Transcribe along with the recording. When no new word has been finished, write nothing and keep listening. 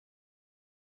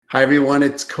Hi, everyone.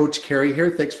 It's Coach Carey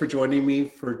here. Thanks for joining me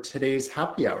for today's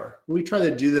happy hour. We try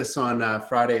to do this on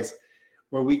Fridays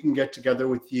where we can get together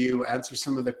with you, answer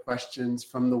some of the questions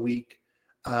from the week,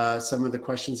 some of the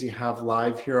questions you have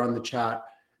live here on the chat,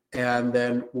 and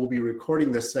then we'll be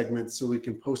recording this segment so we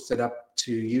can post it up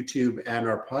to YouTube and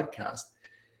our podcast.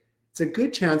 It's a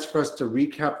good chance for us to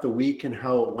recap the week and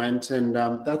how it went, and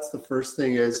that's the first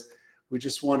thing is we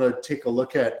just want to take a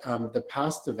look at the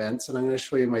past events, and I'm going to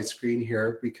show you my screen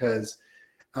here because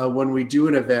when we do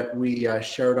an event, we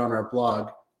share it on our blog.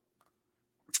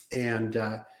 And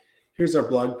here's our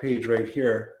blog page right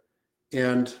here.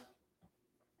 And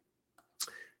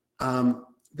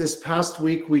this past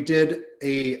week, we did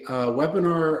a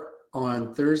webinar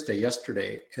on Thursday,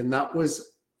 yesterday, and that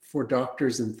was for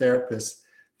doctors and therapists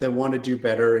that want to do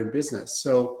better in business.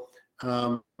 So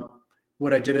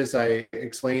what I did is I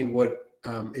explained what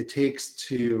it takes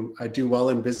to do well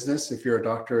in business if you're a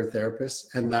doctor or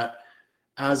therapist, and that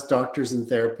as doctors and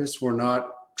therapists, we're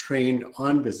not trained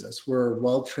on business. We're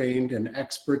well trained and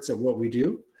experts at what we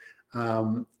do,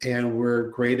 and we're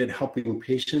great at helping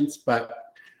patients,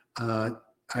 but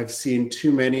I've seen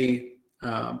too many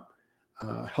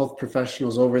health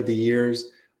professionals over the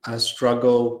years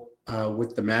struggle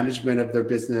with the management of their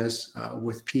business,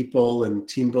 with people and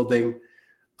team building,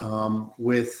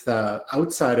 with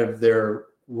outside of their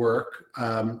work,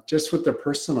 just with their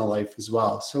personal life as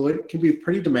well. So it can be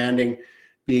pretty demanding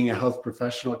being a health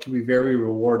professional. It can be very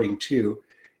rewarding too.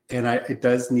 And it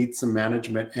does need some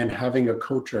management, and having a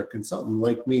coach or a consultant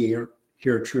like me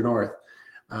here at True North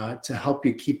to help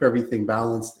you keep everything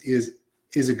balanced is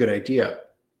a good idea.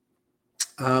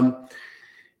 And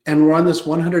we're on this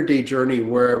 100-day journey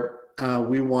where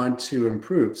we want to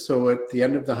improve. So at the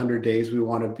end of the 100 days, we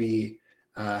want to be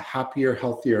happier,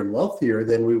 healthier, and wealthier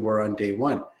than we were on day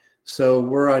one. So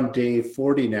we're on day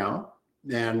 40 now,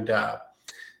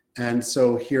 and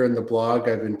so here in the blog,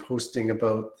 I've been posting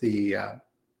about the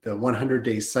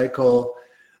 100-day cycle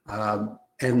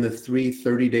and the 3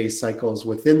 30-day cycles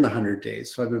within the 100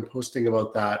 days. So I've been posting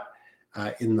about that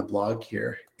in the blog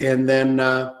here, and then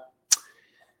I'm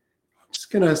just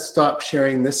going to stop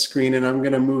sharing this screen, and I'm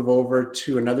going to move over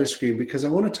to another screen because I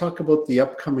want to talk about the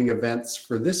upcoming events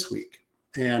for this week.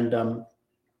 And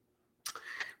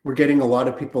we're getting a lot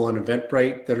of people on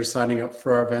Eventbrite that are signing up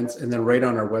for our events, and then right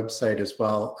on our website as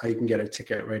well. You can get a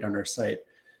ticket right on our site.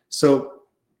 So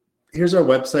here's our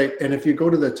website, and if you go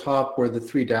to the top where the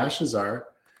 3 dashes are,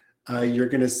 you're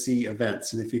going to see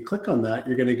events. And if you click on that,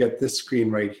 you're going to get this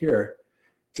screen right here.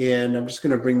 And I'm just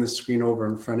going to bring the screen over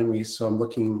in front of me so I'm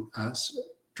looking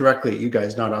directly at you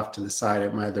guys, not off to the side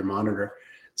at my other monitor.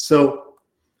 So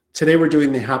today we're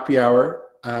doing the happy hour.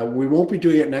 We won't be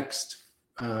doing it next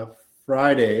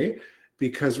Friday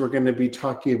because we're going to be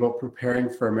talking about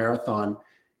preparing for a marathon,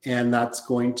 and that's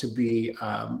going to be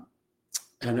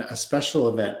a special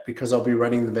event because I'll be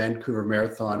running the Vancouver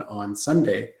Marathon on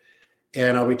Sunday,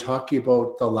 and I'll be talking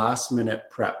about the last minute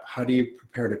prep. How do you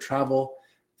prepare to travel?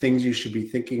 Things you should be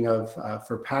thinking of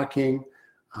for packing,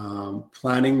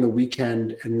 planning the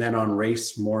weekend, and then on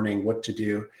race morning, what to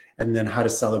do, and then how to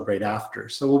celebrate after.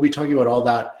 So we'll be talking about all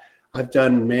that. I've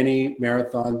done many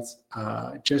marathons,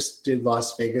 just did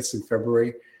Las Vegas in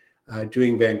February,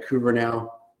 doing Vancouver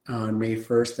now on May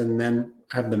 1st, and then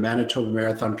I have the Manitoba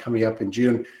Marathon coming up in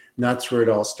June. And that's where it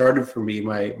all started for me.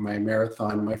 My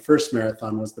marathon, my first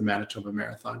marathon was the Manitoba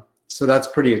Marathon. So that's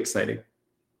pretty exciting.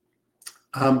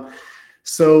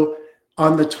 So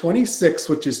on the 26th,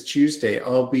 which is Tuesday,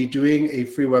 I'll be doing a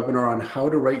free webinar on how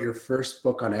to write your first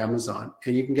book on Amazon.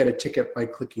 And you can get a ticket by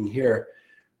clicking here.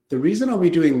 The reason I'll be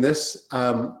doing this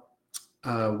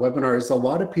webinar is a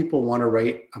lot of people want to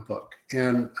write a book,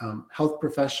 and health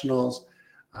professionals,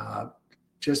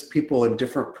 just people in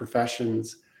different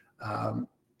professions,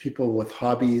 people with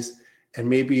hobbies, and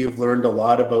maybe you've learned a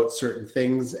lot about certain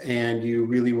things and you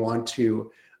really want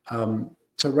to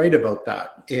write about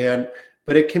that.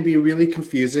 But it can be really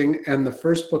confusing. And the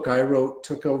first book I wrote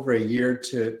took over a year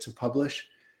to publish.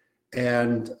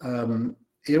 And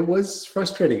it was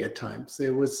frustrating at times.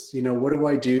 It was, what do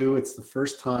I do? It's the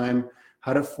first time,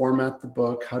 how to format the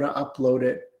book, how to upload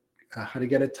it, how to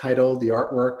get a title, the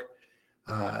artwork.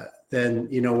 Then,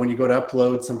 when you go to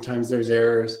upload, sometimes there's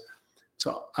errors.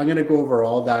 So I'm going to go over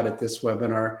all that at this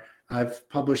webinar. I've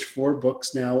published 4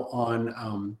 books now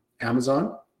on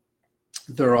Amazon.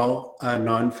 They're all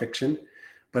nonfiction,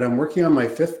 but I'm working on my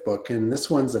 5th book, and this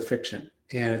one's a fiction,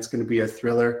 and it's going to be a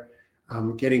thriller.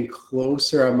 I'm getting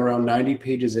closer. I'm around 90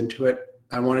 pages into it.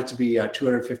 I want it to be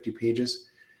 250 pages.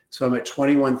 So I'm at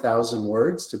 21,000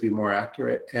 words to be more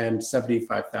accurate, and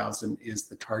 75,000 is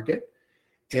the target.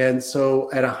 And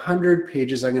so at 100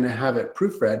 pages, I'm going to have it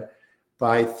proofread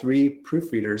by 3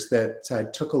 proofreaders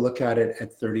that took a look at it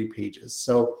at 30 pages.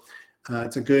 So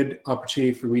it's a good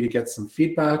opportunity for me to get some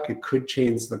feedback. It could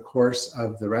change the course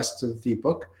of the rest of the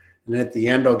book. And at the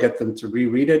end, I'll get them to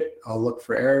reread it. I'll look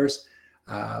for errors,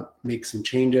 make some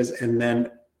changes, and then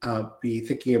be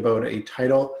thinking about a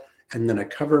title and then a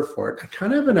cover for it. I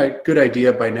kind of have a good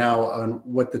idea by now on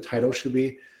what the title should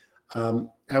be.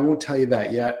 I won't tell you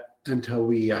that yet until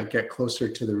we get closer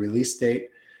to the release date.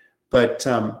 But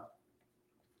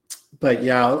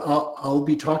yeah, I'll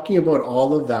be talking about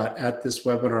all of that at this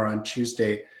webinar on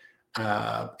Tuesday,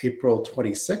 April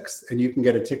 26th, and you can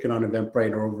get a ticket on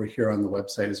Eventbrite or over here on the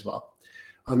website as well.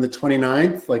 On the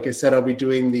 29th, like I said, I'll be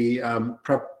doing the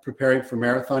preparing for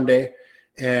Marathon Day.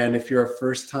 And if you're a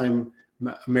first-time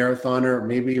marathoner,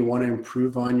 maybe you want to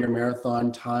improve on your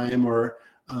marathon time or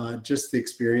just the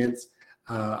experience,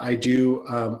 I do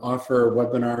offer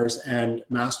webinars and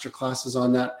master classes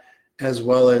on that, as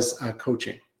well as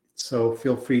coaching. So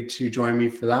feel free to join me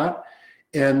for that.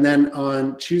 And then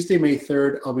on Tuesday, May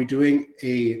 3rd, I'll be doing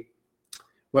a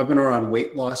webinar on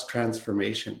weight loss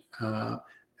transformation.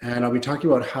 And I'll be talking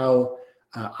about how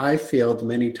I failed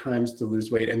many times to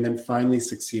lose weight and then finally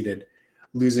succeeded,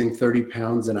 losing 30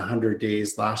 pounds in 100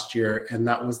 days last year. And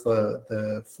that was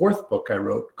the 4th book I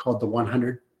wrote, called The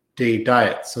 100-Day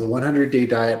Diet. So the 100-Day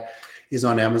Diet is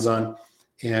on Amazon,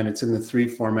 and it's in the 3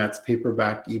 formats: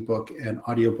 paperback, ebook, and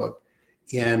audiobook.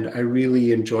 And I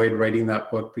really enjoyed writing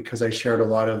that book because I shared a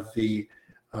lot of the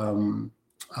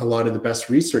best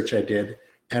research I did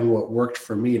and what worked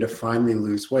for me to finally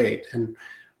lose weight. And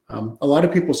a lot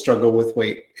of people struggle with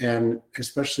weight, and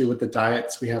especially with the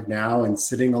diets we have now and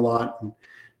sitting a lot and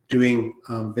doing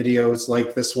videos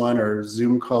like this one or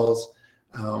Zoom calls.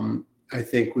 I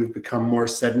think we've become more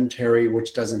sedentary,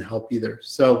 which doesn't help either.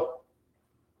 So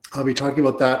I'll be talking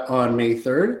about that on May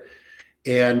 3rd.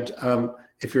 And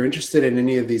if you're interested in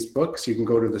any of these books, you can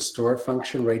go to the store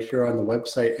function right here on the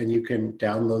website, and you can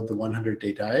download the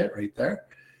 100-Day Diet right there.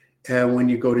 And when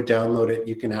you go to download it,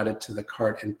 you can add it to the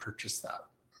cart and purchase that.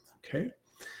 Okay,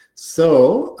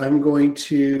 so I'm going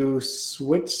to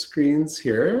switch screens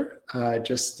here.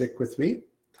 Just stick with me.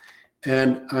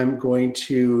 And I'm going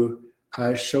to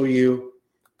show you,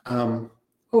 oh,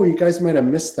 you guys might have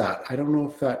missed that. I don't know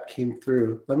if that came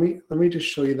through. Let me just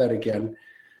show you that again,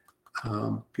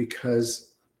 because,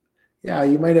 yeah,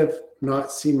 you might have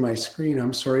not seen my screen.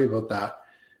 I'm sorry about that.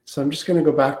 So I'm just going to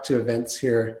go back to events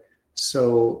here.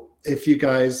 So if you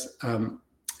guys,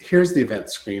 here's the event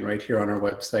screen right here on our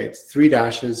website. It's 3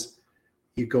 dashes.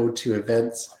 You go to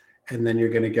events, and then you're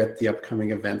going to get the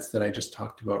upcoming events that I just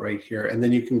talked about right here. And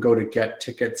then you can go to get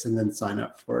tickets and then sign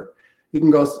up for it. You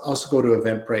can also go to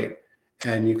Eventbrite,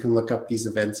 and you can look up these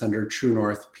events under True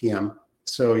North PM.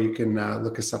 So you can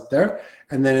look us up there.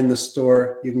 And then in the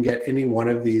store, you can get any one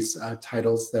of these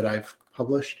titles that I've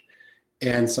published,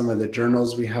 and some of the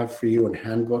journals we have for you and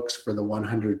handbooks for the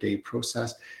 100-day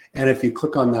process. And if you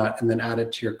click on that and then add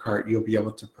it to your cart, you'll be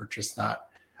able to purchase that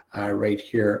right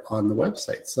here on the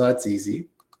website. So that's easy.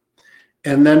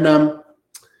 And then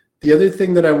the other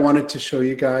thing that I wanted to show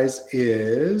you guys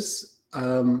is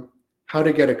how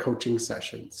to get a coaching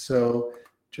session. So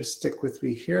just stick with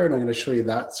me here, and I'm going to show you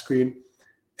that screen.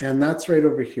 And that's right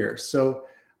over here. So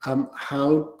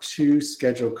how to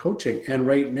schedule coaching. And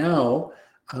right now,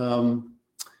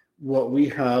 what we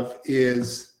have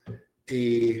is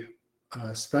a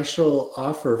special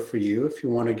offer for you if you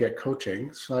want to get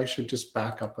coaching. So I should just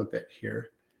back up a bit here.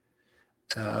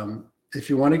 If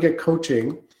you want to get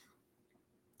coaching,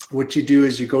 what you do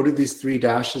is you go to these 3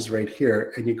 dashes right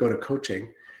here, and you go to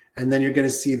coaching. And then you're going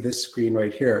to see this screen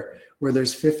right here where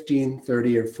there's 15,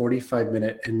 30, or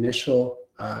 45-minute initial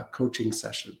coaching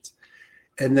sessions.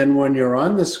 And then when you're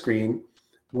on the screen,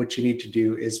 what you need to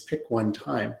do is pick one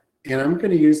time. And I'm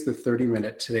going to use the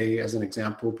 30-minute today as an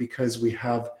example because we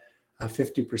have a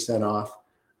 50% off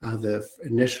the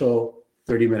initial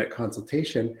 30-minute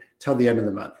consultation till the end of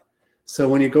the month. So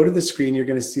when you go to the screen, you're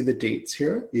going to see the dates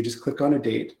here. You just click on a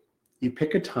date. You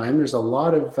pick a time. There's a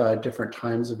lot of different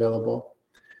times available.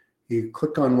 You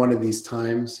click on one of these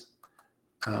times.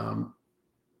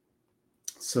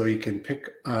 So you can pick,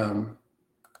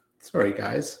 sorry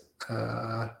guys,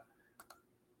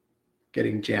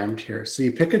 getting jammed here. So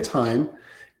you pick a time,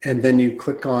 and then you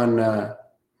click on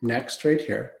next right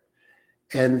here.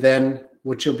 And then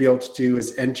what you'll be able to do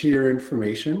is enter your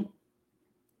information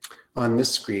on this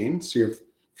screen. So your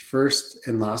first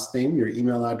and last name, your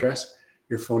email address,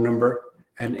 your phone number,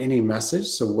 and any message.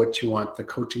 So what you want the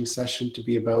coaching session to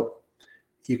be about.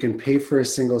 You can pay for a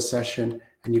single session,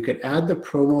 and you can add the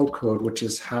promo code, which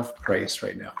is half price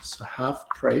right now. So half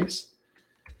price.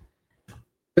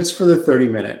 Just for the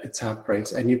 30-minute, it's half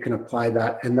price, and you can apply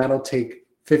that, and that'll take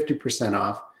 50%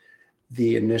 off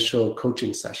the initial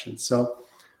coaching session. So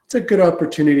it's a good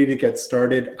opportunity to get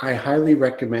started. I highly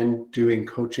recommend doing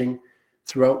coaching.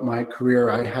 Throughout my career,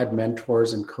 I had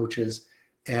mentors and coaches,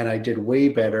 and I did way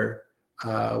better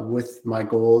with my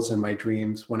goals and my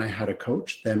dreams when I had a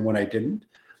coach than when I didn't.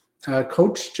 A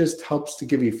coach just helps to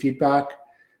give you feedback.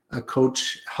 A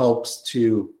coach helps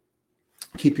to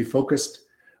keep you focused,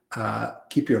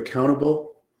 keep you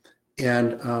accountable,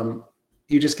 and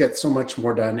you just get so much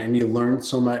more done, and you learn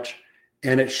so much,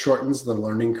 and it shortens the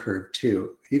learning curve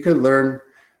too. You can learn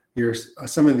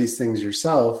some of these things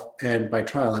yourself and by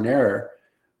trial and error,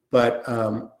 but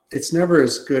it's never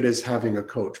as good as having a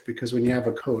coach, because when you have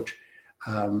a coach,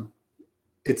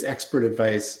 it's expert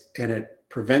advice, and it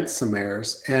prevents some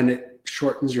errors, and it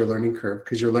shortens your learning curve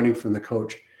because you're learning from the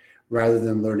coach rather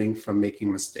than learning from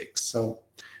making mistakes. So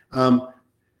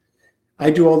I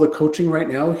do all the coaching right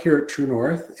now here at True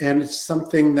North, and it's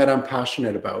something that I'm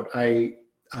passionate about. I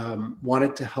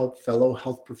wanted to help fellow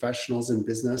health professionals in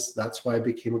business. That's why I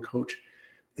became a coach.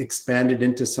 Expanded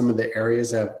into some of the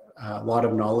areas I have a lot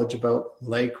of knowledge about,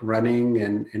 like running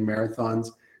and marathons,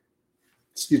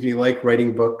 like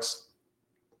writing books,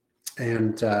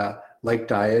 and like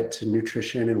diet and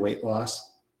nutrition and weight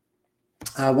loss.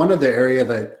 One other area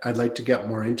that I'd like to get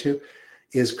more into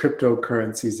is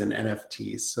cryptocurrencies and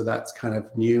NFTs. So that's kind of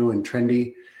new and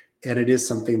trendy, and it is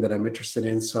something that I'm interested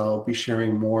in. So I'll be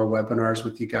sharing more webinars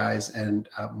with you guys and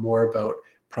more about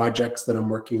projects that I'm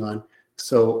working on.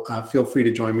 So feel free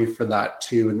to join me for that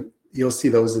too. And you'll see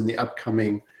those in the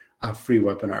upcoming free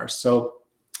webinars. So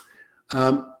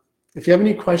if you have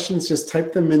any questions, just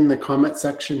type them in the comment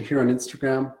section here on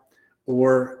Instagram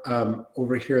or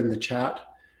over here in the chat.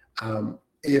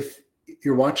 If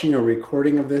you're watching a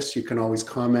recording of this, you can always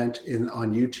comment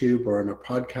on YouTube or on a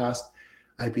podcast.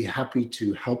 I'd be happy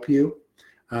to help you.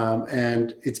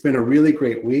 And it's been a really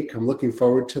great week. I'm looking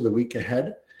forward to the week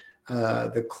ahead.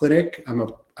 The clinic,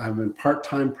 I'm in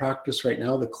part-time practice right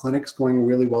now. The clinic's going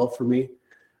really well for me,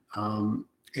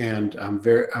 and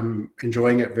I'm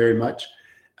enjoying it very much.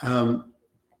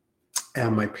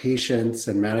 And my patients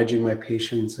and managing my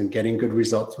patients and getting good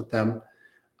results with them.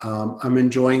 I'm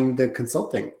enjoying the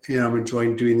consulting. I'm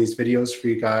enjoying doing these videos for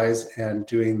you guys and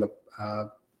doing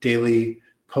the daily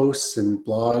posts and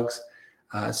blogs.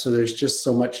 So there's just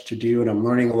so much to do, and I'm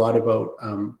learning a lot about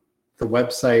the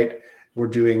website.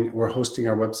 We're hosting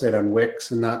our website on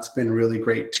Wix, and that's been really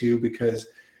great too, because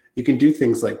you can do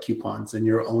things like coupons and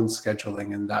your own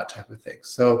scheduling and that type of thing.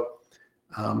 So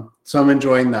I'm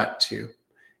enjoying that too.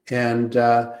 And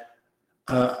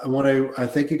I want to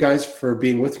thank you guys for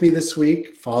being with me this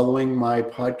week, following my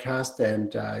podcast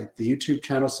and the YouTube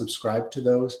channel. Subscribe to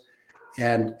those,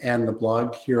 and the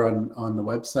blog here on the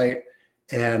website.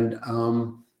 And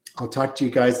I'll talk to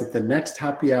you guys at the next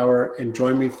happy hour, and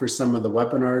join me for some of the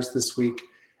webinars this week,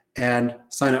 and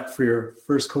sign up for your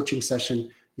first coaching session.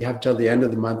 You have till the end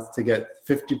of the month to get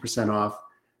 50% off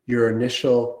your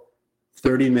initial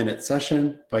 30-minute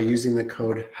session by using the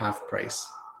code HALFPRICE.